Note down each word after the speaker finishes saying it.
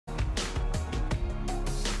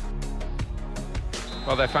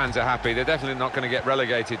Well, their fans are happy. They're definitely not going to get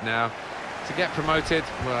relegated now. To get promoted,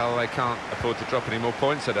 well, they can't afford to drop any more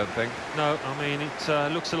points, I don't think. No, I mean,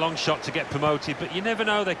 it looks a long shot to get promoted, but you never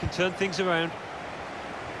know, they can turn things around.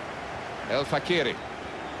 El Fakiri.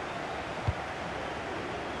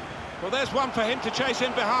 Well, there's one for him to chase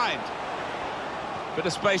in behind. Bit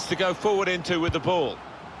of space to go forward into with the ball.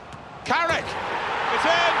 Carrick! It's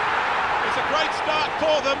in! It's a great start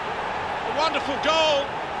for them. A wonderful goal.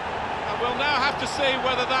 And we'll now have to see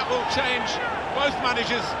whether that will change both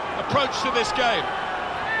managers' approach to this game.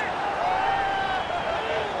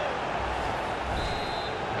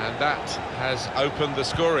 And that has opened the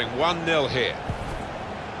scoring. 1-0 here.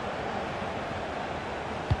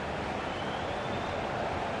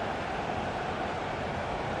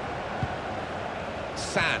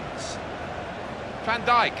 Sands. Van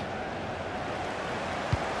Dijk.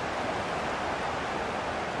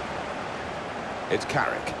 It's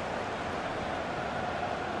Carrick.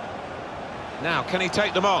 Now, can he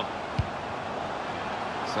take them on?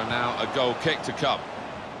 So now a goal kick to come.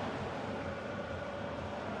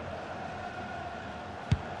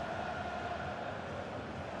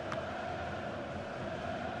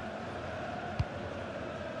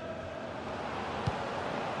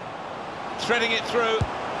 Threading it through.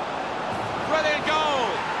 Brilliant goal!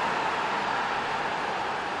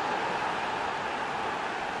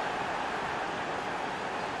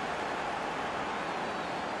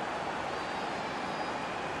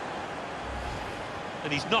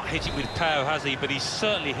 And he's not hit it with power, has he? But he's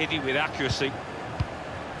certainly hit it with accuracy.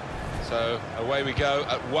 So away we go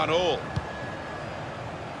at 1-1.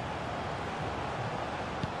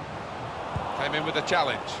 Came in with a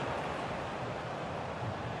challenge.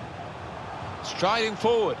 Striding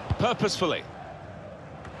forward, purposefully.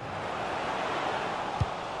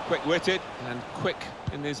 Quick-witted and quick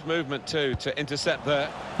in his movement too, to intercept there.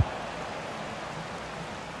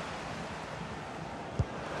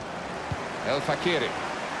 El Fakiri.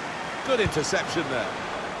 Good interception there.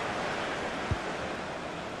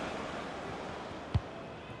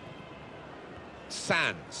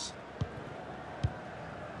 Sands.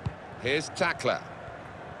 Here's Tackler.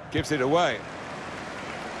 Gives it away.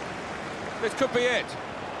 This could be it.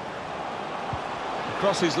 The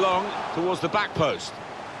cross is long towards the back post.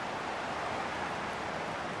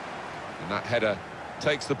 And that header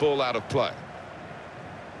takes the ball out of play.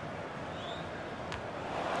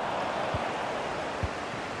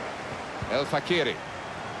 El Fakiri.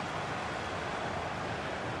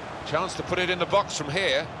 Chance to put it in the box from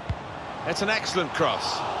here. It's an excellent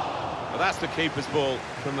cross. Well, that's the keeper's ball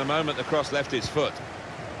from the moment the cross left his foot.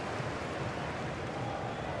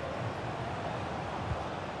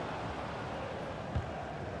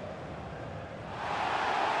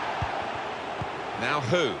 Now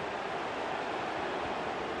who?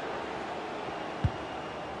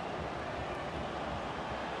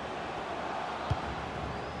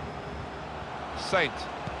 Saint.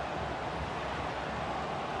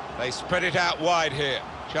 They spread it out wide here.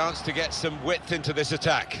 Chance to get some width into this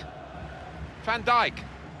attack. Van Dijk.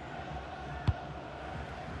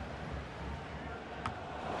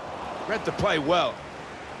 Read the play well.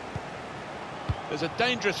 There's a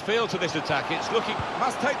dangerous feel to this attack. It's looking...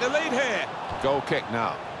 Must take the lead here. Goal kick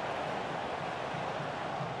now.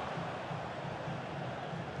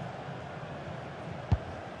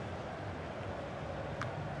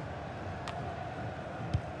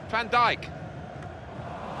 Van Dijk.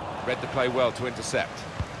 Read the play well to intercept.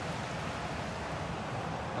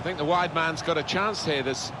 I think the wide man's got a chance here.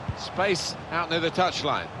 There's space out near the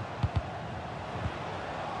touchline.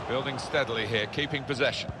 Building steadily here, keeping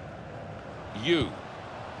possession.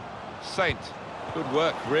 Saint. Good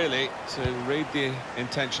work, really, to read the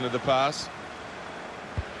intention of the pass.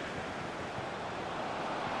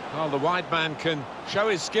 Well, the wide man can show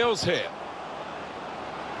his skills here.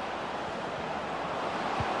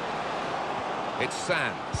 It's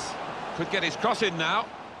Sands. Could get his cross in now.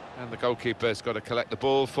 And the goalkeeper's got to collect the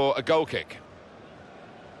ball for a goal kick.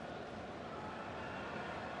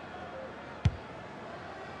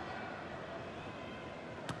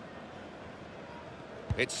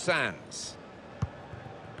 It's Sands.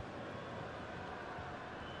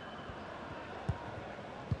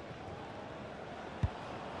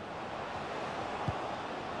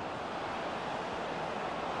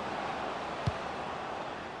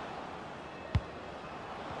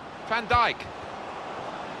 Van Dijk.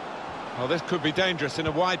 Well, this could be dangerous in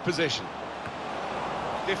a wide position.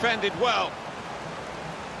 Defended well.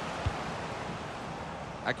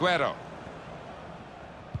 Aguero.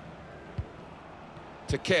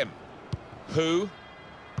 To Kim. Who?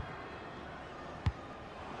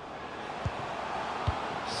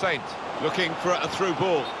 Saint. Looking for a through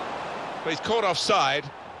ball. But he's caught offside.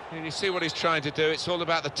 And you see what he's trying to do. It's all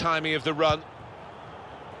about the timing of the run.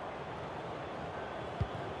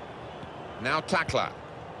 Now tackler.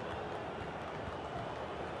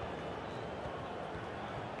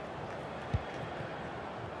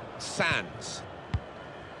 Sands.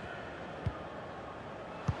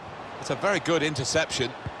 It's a very good interception.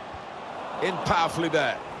 In powerfully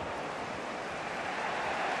there.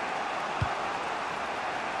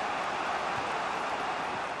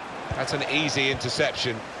 That's an easy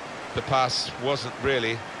interception. The pass wasn't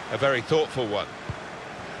really a very thoughtful one.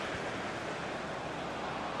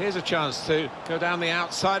 Here's a chance to go down the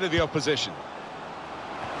outside of the opposition.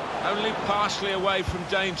 Only partially away from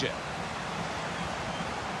danger.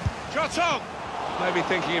 Shot on! Maybe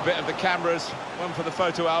thinking a bit of the cameras. One for the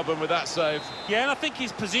photo album with that save. Yeah, and I think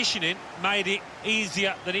his positioning made it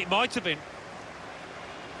easier than it might have been.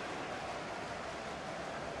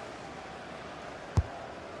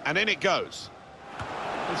 And in it goes.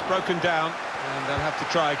 It's broken down, and they'll have to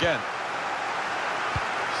try again.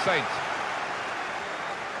 Saint.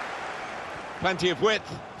 Plenty of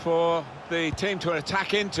width for the team to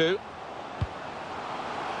attack into.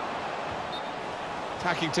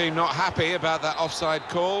 Attacking team not happy about that offside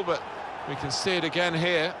call, but we can see it again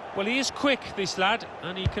here. Well, he is quick, this lad,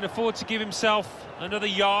 and he can afford to give himself another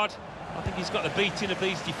yard. I think he's got the beating of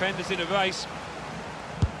these defenders in a race.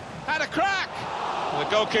 Had a crack! The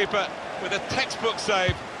goalkeeper with a textbook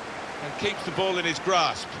save and keeps the ball in his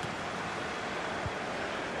grasp.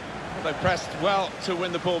 They pressed well to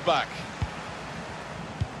win the ball back.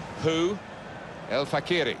 Who? El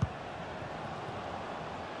Fakiri.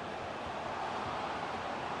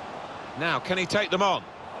 Now, can he take them on?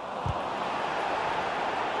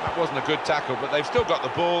 That wasn't a good tackle, but they've still got the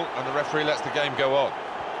ball, and the referee lets the game go on.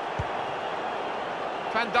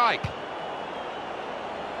 Van Dijk.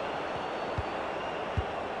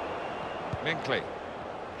 Minkley.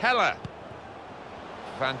 Heller.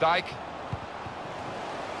 Van Dijk.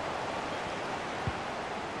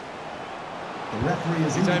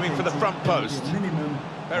 He's aiming for the front post.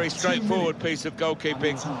 Very straightforward piece of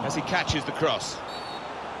goalkeeping as he catches the cross.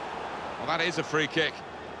 Well, that is a free kick,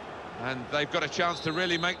 and they've got a chance to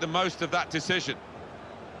really make the most of that decision.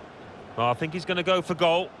 Well, I think he's going to go for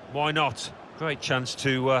goal. Why not? Great chance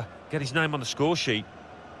to get his name on the score sheet.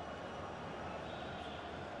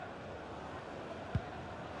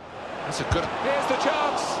 That's a good... Here's the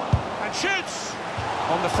chance! And shoots!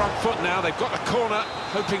 On the front foot now, they've got the corner,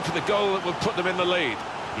 hoping for the goal that will put them in the lead.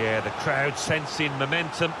 Yeah, the crowd sensing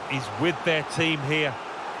momentum is with their team here.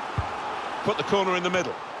 Put the corner in the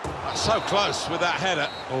middle. That's so close with that header.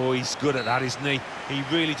 Oh, he's good at that, isn't he? He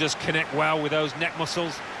really does connect well with those neck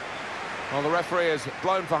muscles. Well, the referee has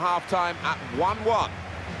blown for half-time at 1-1.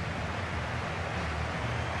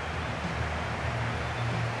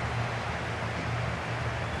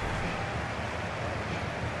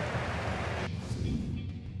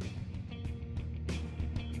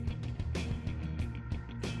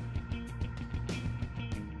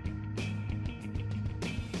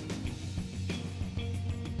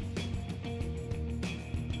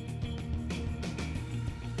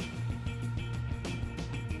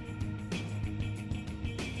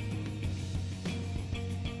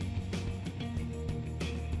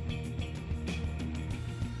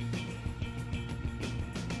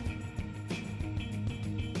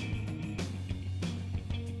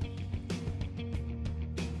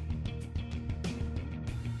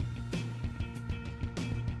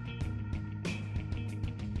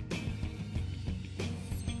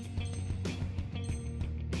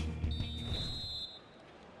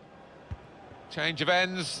 Change of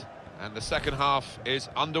ends, and the second half is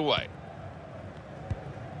underway.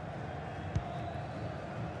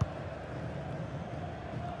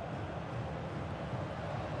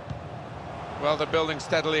 Well, they're building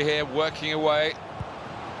steadily here, working away.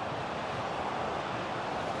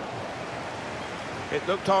 It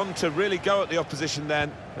looked on to really go at the opposition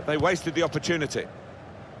then, but they wasted the opportunity.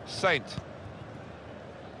 Saint.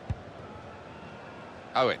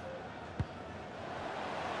 Owen.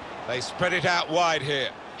 They spread it out wide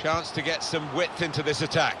here. Chance to get some width into this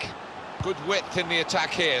attack. Good width in the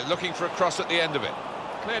attack here, looking for a cross at the end of it.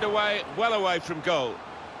 Cleared away, well away from goal.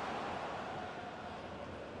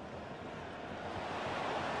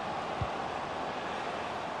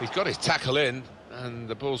 He's got his tackle in, and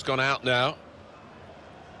the ball's gone out now.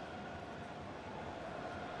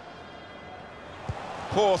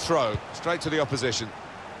 Poor throw, straight to the opposition.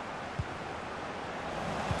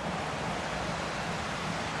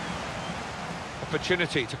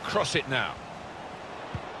 Opportunity to cross it now.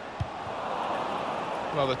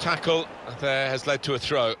 Well, the tackle there has led to a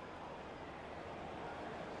throw.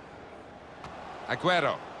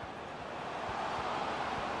 Aguero.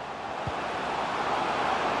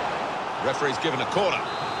 Referee's given a corner.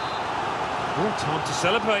 Oh, time to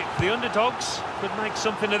celebrate. The underdogs could make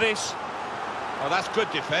something of this. Oh, that's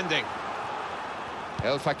good defending.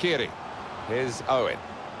 El Fakiri. Here's Owen.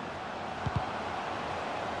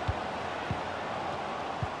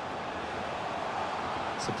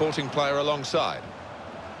 Supporting player alongside.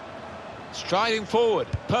 Striding forward,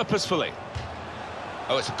 purposefully.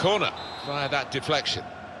 Oh, it's a corner via that deflection.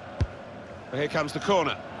 Well, here comes the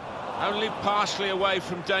corner. Only partially away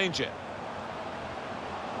from danger.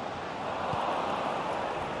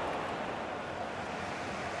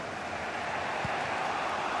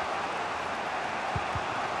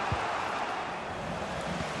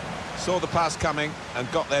 Saw the pass coming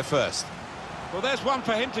and got there first. Well, there's one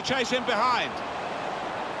for him to chase in behind.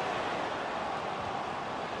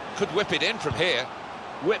 Could whip it in from here.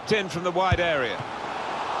 Whipped in from the wide area.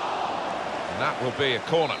 And that will be a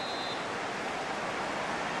corner.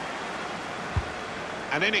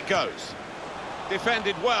 And in it goes.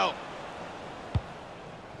 Defended well.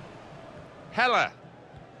 Heller.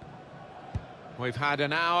 We've had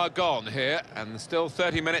an hour gone here and still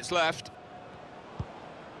 30 minutes left.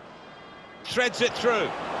 Threads it through.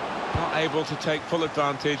 Not able to take full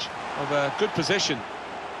advantage of a good position.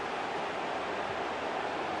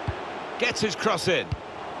 Gets his cross in.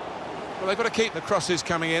 Well, they've got to keep the crosses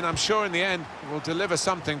coming in. I'm sure in the end it will deliver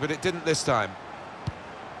something, but it didn't this time.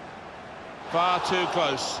 Far too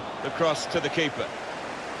close, the cross to the keeper.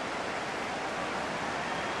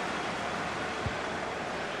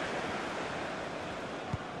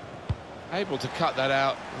 Able to cut that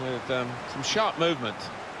out with some sharp movement.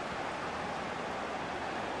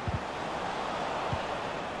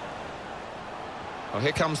 Well,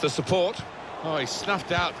 here comes the support. Oh, he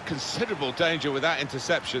snuffed out considerable danger with that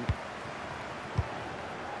interception.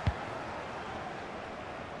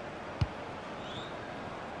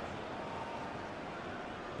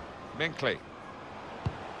 Minkley.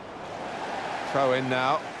 Throw in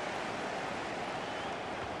now.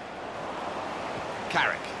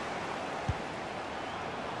 Carrick.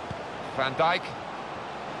 Van Dijk.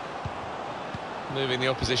 Moving the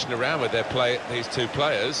opposition around with their play, these two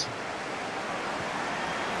players.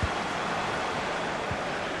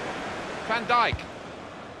 Van Dijk.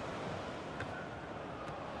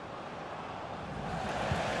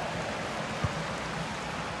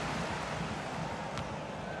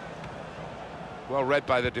 Well read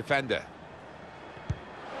by the defender.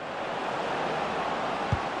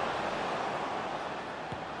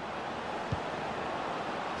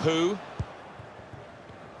 Who?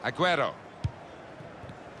 Aguero.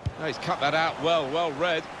 Oh, he's cut that out well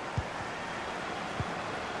read.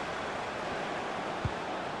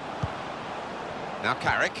 Now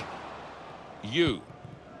Carrick. You.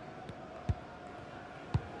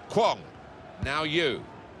 Kwong. Now you.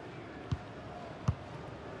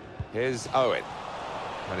 Here's Owen.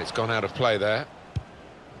 And it's gone out of play there.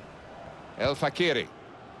 El Fakiri.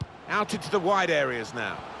 Out into the wide areas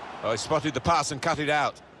now. Oh, he spotted the pass and cut it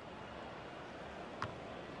out.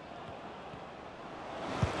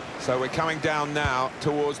 So we're coming down now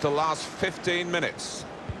towards the last 15 minutes.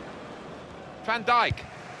 Van Dijk.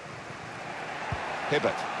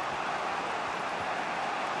 Hibbert.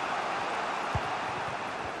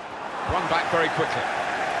 Run back very quickly.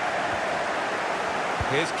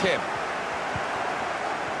 Here's Kim.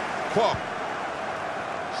 Kwong.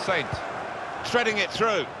 Saint. Threading it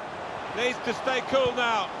through. Needs to stay cool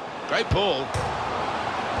now. Great ball.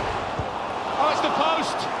 Oh, it's the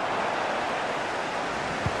post.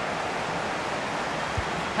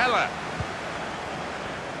 Heller.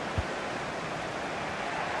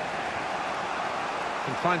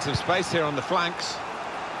 Can find some space here on the flanks.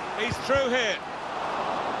 He's through here.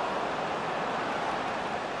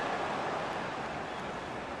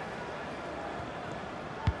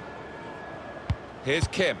 Here's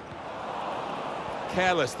Kim.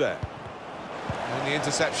 Careless there. And the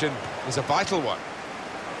interception is a vital one.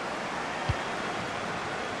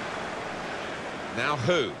 Now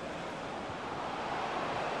who?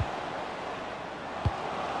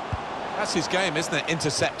 That's his game, isn't it?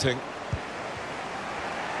 Intercepting.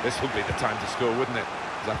 This would be the time to score, wouldn't it?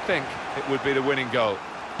 Because I think it would be the winning goal.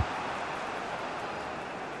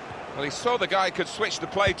 Well, he saw the guy could switch the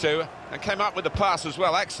play to and came up with the pass as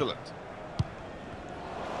well. Excellent.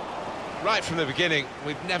 Right from the beginning,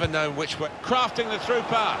 we've never known which way. Crafting the through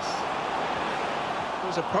pass. It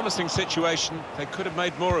was a promising situation. They could have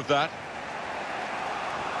made more of that.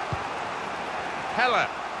 Heller.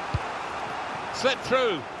 Slipped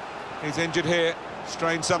through. He's injured here.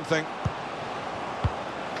 strained something.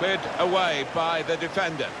 Cleared away by the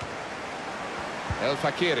defender. El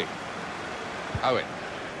Fakiri. Owen.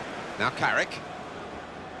 Now Carrick.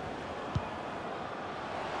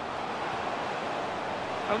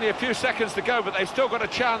 Only a few seconds to go, but they've still got a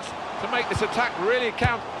chance to make this attack really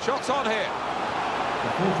count. Shots on here. The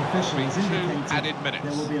fourth official has indicated added minutes.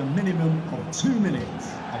 there will be a minimum of 2 minutes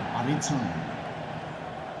of added time.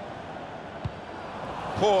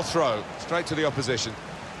 Poor throw, straight to the opposition.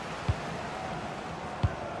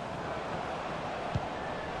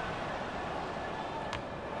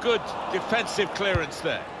 Good defensive clearance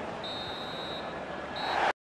there.